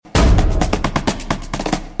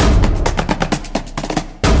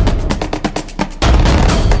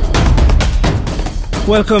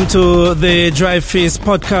Welcome to the Drive Phase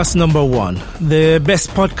podcast number 1, the best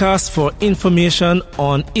podcast for information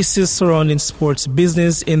on issues surrounding sports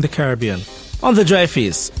business in the Caribbean. On the Drive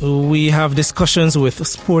Phase, we have discussions with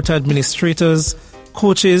sport administrators,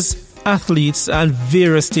 coaches, athletes, and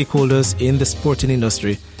various stakeholders in the sporting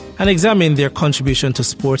industry and examine their contribution to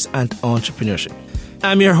sports and entrepreneurship.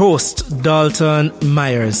 I'm your host, Dalton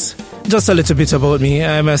Myers. Just a little bit about me.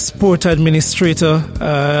 I'm a sport administrator,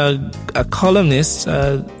 a columnist,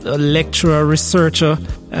 a lecturer, researcher,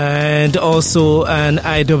 and also an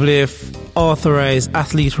IWF authorized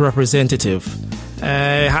athlete representative.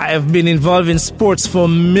 I have been involved in sports for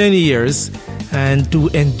many years and do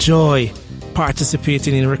enjoy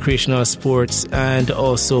participating in recreational sports and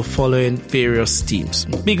also following various teams.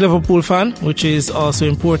 Big Liverpool fan, which is also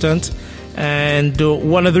important. And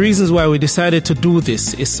one of the reasons why we decided to do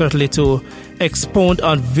this is certainly to expound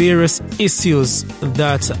on various issues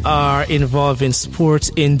that are involved in sports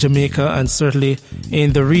in Jamaica and certainly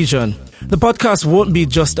in the region. The podcast won't be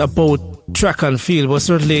just about track and field, but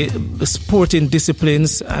certainly sporting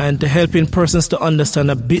disciplines and helping persons to understand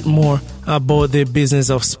a bit more about the business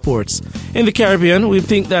of sports. In the Caribbean, we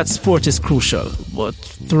think that sport is crucial, but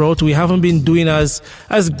throughout we haven't been doing as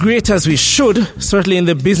great as we should, certainly in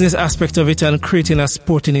the business aspect of it and creating a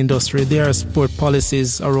sporting industry. There are sport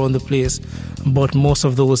policies around the place, but most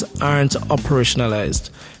of those aren't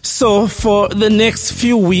operationalized. So for the next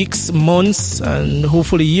few weeks, months, and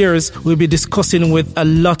hopefully years, we'll be discussing with a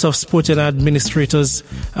lot of sporting administrators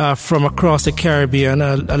from across the Caribbean,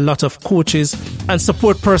 a lot of coaches and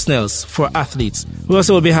support personnel for athletes. We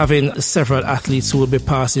also will be having several athletes who will be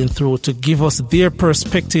passing through to give us their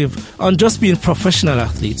perspective on just being professional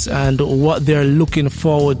athletes and what they're looking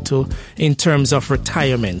forward to in terms of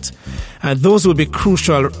retirement. And those will be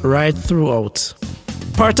crucial right throughout.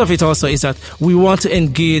 Part of it also is that we want to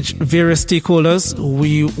engage various stakeholders.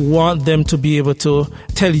 We want them to be able to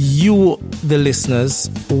tell you, the listeners,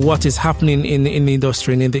 what is happening in the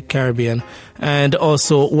industry and in the Caribbean, and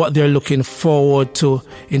also what they're looking forward to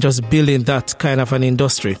in just building that kind of an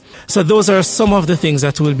industry. So those are some of the things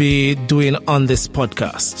that we'll be doing on this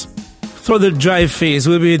podcast. Through the Drive Phase,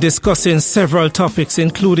 we'll be discussing several topics,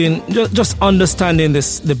 including just understanding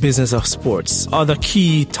the business of sports. Other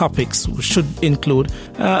key topics should include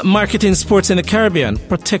marketing sports in the Caribbean,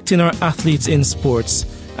 protecting our athletes in sports,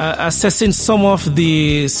 assessing some of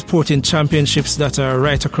the sporting championships that are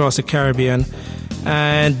right across the Caribbean,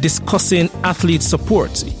 and discussing athlete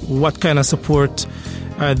support. What kind of support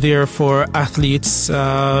are there for athletes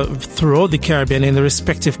throughout the Caribbean in the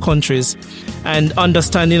respective countries, and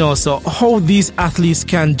understanding also how these athletes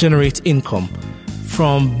can generate income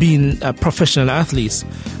from being professional athletes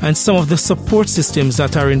and some of the support systems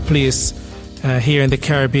that are in place here in the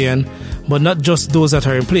Caribbean, but not just those that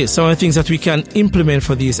are in place. Some of the things that we can implement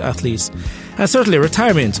for these athletes. And certainly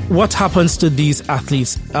retirement. What happens to these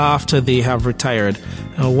athletes after they have retired?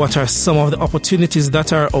 What are some of the opportunities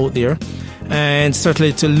that are out there? And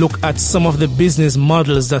certainly to look at some of the business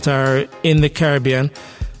models that are in the Caribbean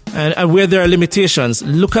and where there are limitations.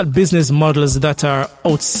 Look at business models that are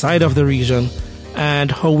outside of the region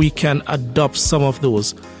and how we can adopt some of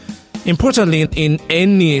those. Importantly, in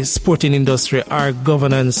any sporting industry are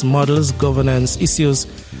governance models, governance issues,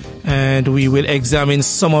 and we will examine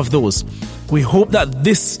some of those. We hope that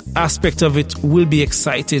this aspect of it will be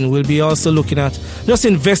exciting. We'll be also looking at just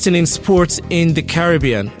investing in sports in the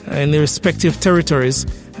Caribbean and the respective territories,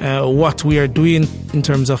 what we are doing in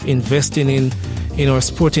terms of investing in our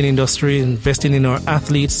sporting industry, investing in our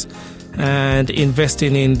athletes, and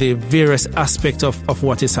investing in the various aspects of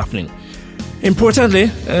what is happening. Importantly,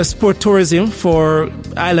 sport tourism for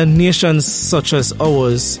island nations such as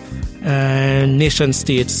ours and nation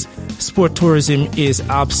states, sport tourism is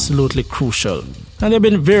absolutely crucial. And there have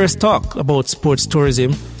been various talk about sports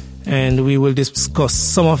tourism, and we will discuss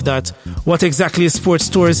some of that. What exactly is sports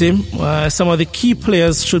tourism? Some of the key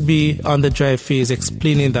players should be on the Drive Phase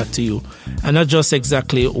explaining that to you, and not just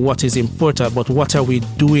exactly what is important, but what are we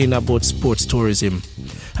doing about sports tourism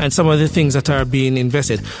and some of the things that are being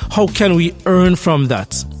invested. How can we earn from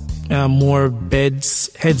that? More beds,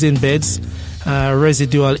 heads in beds,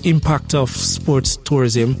 residual impact of sports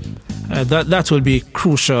tourism. That will be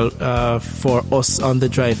crucial for us on the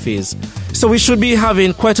Drive Phase. So we should be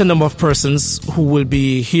having quite a number of persons who will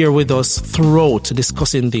be here with us throughout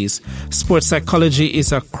discussing these. Sports psychology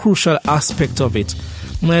is a crucial aspect of it.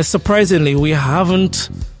 Surprisingly, we haven't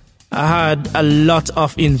had a lot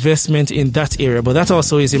of investment in that area, but that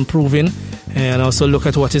also is improving. And also look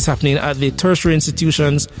at what is happening at the tertiary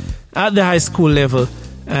institutions, at the high school level,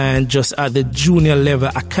 and just at the junior level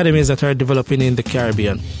academies that are developing in the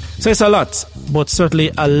Caribbean. So it's a lot, but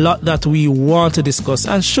certainly a lot that we want to discuss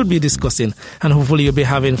and should be discussing. And hopefully you'll be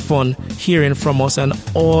having fun hearing from us and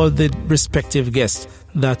all the respective guests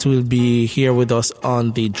that will be here with us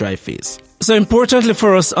on the Drive Phase. So importantly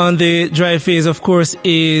for us on the Drive Phase, of course,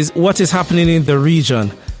 is what is happening in the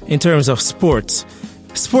region in terms of sports.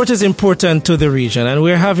 Sport is important to the region, and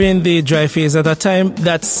we're having the Drive Phase at a time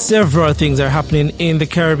that several things are happening in the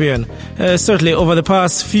Caribbean. Certainly over the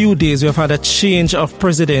past few days, we've had a change of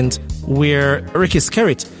president where Ricky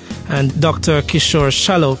Skerritt and Dr. Kishore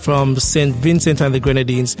Shallow from St. Vincent and the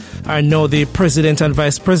Grenadines are now the president and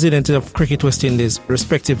vice president of Cricket West Indies,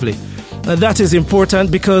 respectively. That is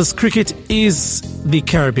important because cricket is the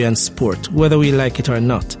Caribbean sport, whether we like it or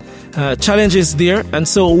not. Challenges there, and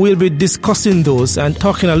so we'll be discussing those and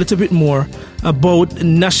talking a little bit more about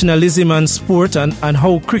nationalism and sport and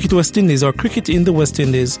how Cricket West Indies or cricket in the West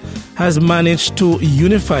Indies has managed to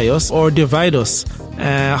unify us or divide us,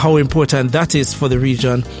 how important that is for the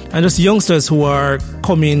region, and just youngsters who are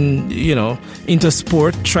coming, into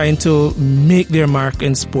sport, trying to make their mark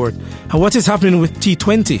in sport. And what is happening with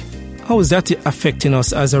T20? How is that affecting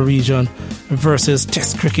us as a region versus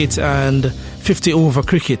Test cricket and 50-over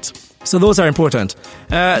cricket? So those are important.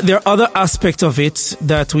 There are other aspects of it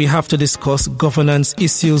that we have to discuss: governance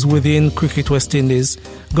issues within Cricket West Indies,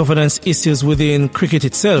 governance issues within cricket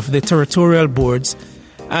itself, the territorial boards,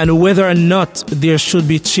 and whether or not there should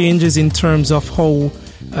be changes in terms of how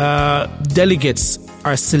delegates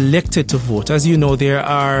are selected to vote. As you know, there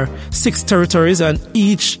are 6 territories, and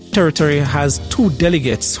each territory has 2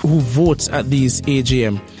 delegates who vote at these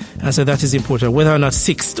AGM. And so that is important, whether or not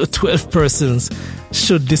 6 to 12 persons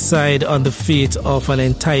should decide on the fate of an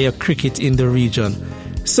entire cricket in the region.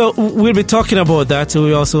 So we'll be talking about that.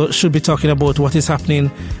 We also should be talking about what is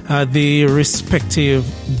happening at the respective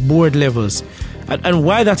board levels. And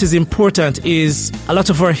why that is important is a lot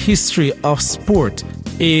of our history of sport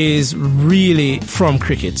is really from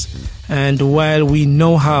cricket. And while we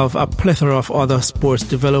now have a plethora of other sports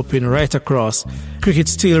developing right across, cricket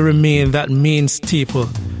still remains that main staple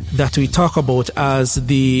that we talk about as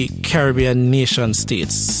the Caribbean nation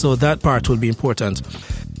states. So that part will be important.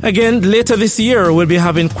 Again, later this year, we'll be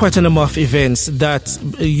having quite a number of events that,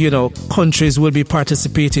 countries will be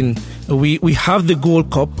participating. We have the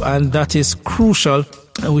Gold Cup, and that is crucial.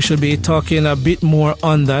 And we should be talking a bit more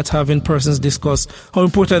on that, having persons discuss how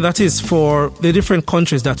important that is for the different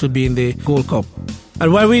countries that will be in the Gold Cup.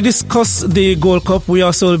 And while we discuss the Gold Cup, we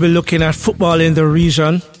also will be looking at football in the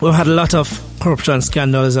region. We've had a lot of corruption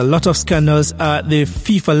scandals, a lot of scandals at the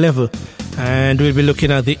FIFA level. And we'll be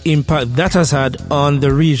looking at the impact that has had on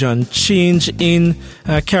the region. Change in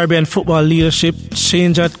Caribbean football leadership,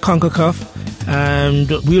 change at CONCACAF. And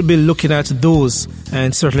we'll be looking at those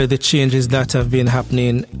and certainly the changes that have been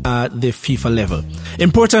happening at the FIFA level.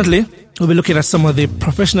 Importantly, we'll be looking at some of the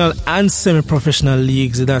professional and semi-professional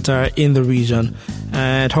leagues that are in the region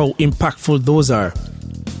and how impactful those are.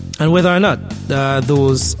 And whether or not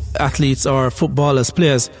those athletes or footballers,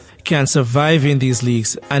 players, can survive in these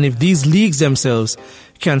leagues, and if these leagues themselves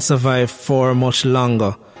can survive for much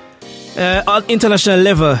longer. On international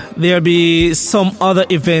level, there'll be some other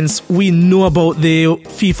events. We know about the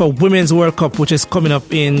FIFA Women's World Cup, which is coming up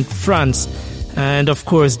in France. And of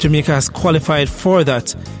course, Jamaica has qualified for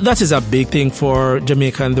that. That is a big thing for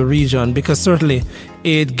Jamaica and the region, because certainly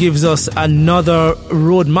it gives us another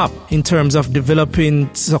roadmap in terms of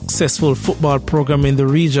developing successful football program in the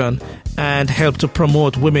region and help to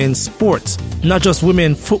promote women's sports. Not just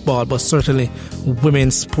women football, but certainly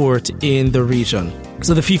women's sport in the region.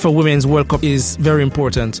 So the FIFA Women's World Cup is very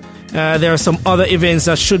important. There are some other events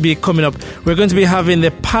that should be coming up. We're going to be having the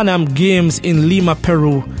Pan Am Games in Lima,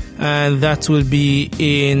 Peru, and that will be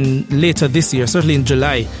in later this year, certainly in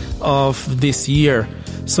July of this year.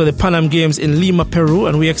 So the Pan Am Games in Lima, Peru,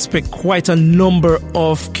 and we expect quite a number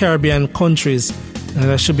of Caribbean countries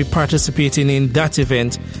that should be participating in that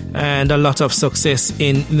event, and a lot of success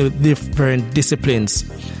in the different disciplines.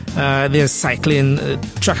 There's cycling,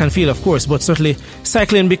 track and field, of course, but certainly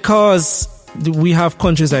cycling, because we have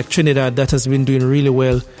countries like Trinidad that has been doing really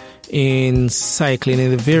well in cycling,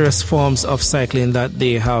 in the various forms of cycling that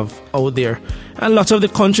they have out there. And a lot of the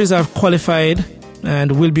countries have qualified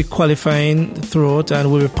and will be qualifying throughout and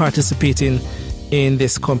will be participating in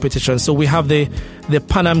this competition. So we have the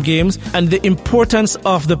Pan Am Games, and the importance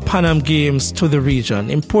of the Pan Am Games to the region.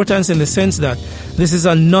 Importance in the sense that this is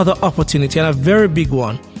another opportunity, and a very big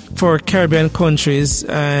one, for Caribbean countries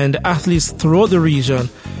and athletes throughout the region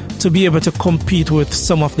to be able to compete with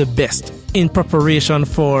some of the best in preparation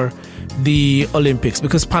for the Olympics,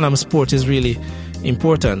 because Pan Am sport is really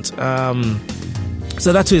important.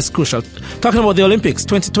 So that is crucial. Talking about the Olympics,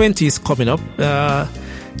 2020 is coming up.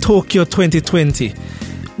 Tokyo 2020.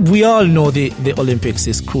 We all know the Olympics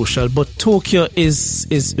is crucial, but Tokyo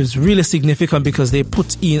is really significant because they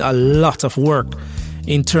put in a lot of work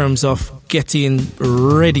in terms of getting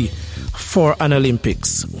ready for an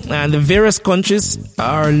Olympics. And the various countries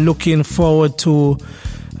are looking forward to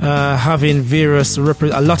having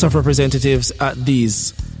a lot of representatives at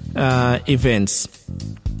these events.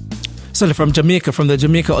 So from Jamaica, from the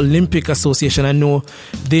Jamaica Olympic Association, I know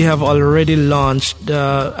they have already launched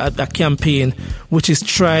a campaign which is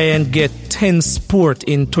try and get 10 sport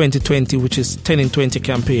in 2020, which is 10 in 20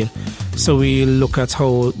 campaign. So we look at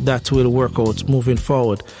how that will work out moving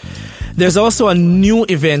forward. There's also a new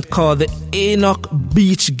event called the Enoch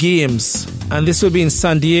Beach Games, and this will be in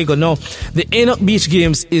San Diego. Now, the Enoch Beach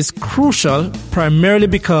Games is crucial primarily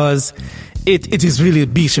because it is really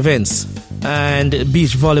beach events and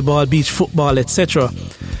beach volleyball, beach football, etc.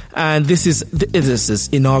 And this is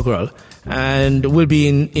inaugural and will be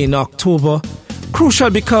in October. Crucial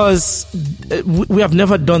because we have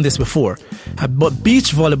never done this before. But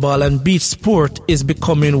beach volleyball and beach sport is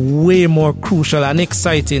becoming way more crucial and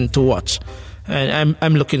exciting to watch. And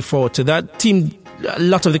I'm looking forward to that. A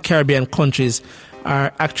lot of the Caribbean countries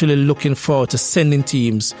are actually looking forward to sending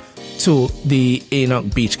teams to the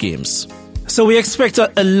Enoch Beach Games. So we expect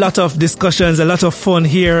a lot of discussions, a lot of fun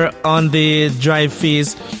here on the drive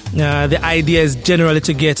phase. The idea is generally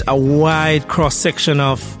to get a wide cross-section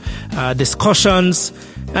of discussions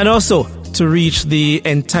and also to reach the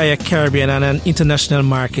entire Caribbean and an international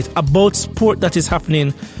market about sport that is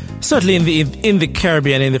happening, certainly in the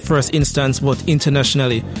Caribbean in the first instance, but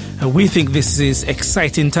internationally. We think this is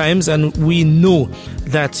exciting times, and we know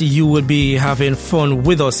that you will be having fun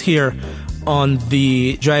with us here on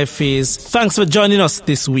the drive phase. Thanks for joining us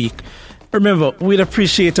this week. Remember, we'd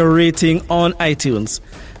appreciate a rating on iTunes.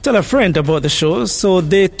 Tell a friend about the show so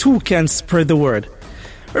they too can spread the word.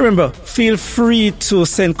 Remember, feel free to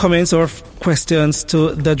send comments or questions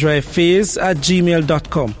to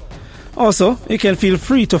thedrivephase@gmail.com. Also, you can feel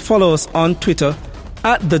free to follow us on Twitter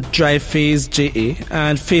 @thedrivePhaseJA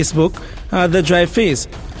and Facebook The Drive Phase.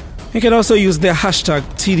 You can also use the hashtag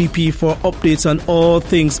TDP for updates on all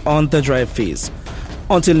things on the Drive Phase.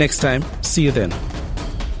 Until next time, see you then.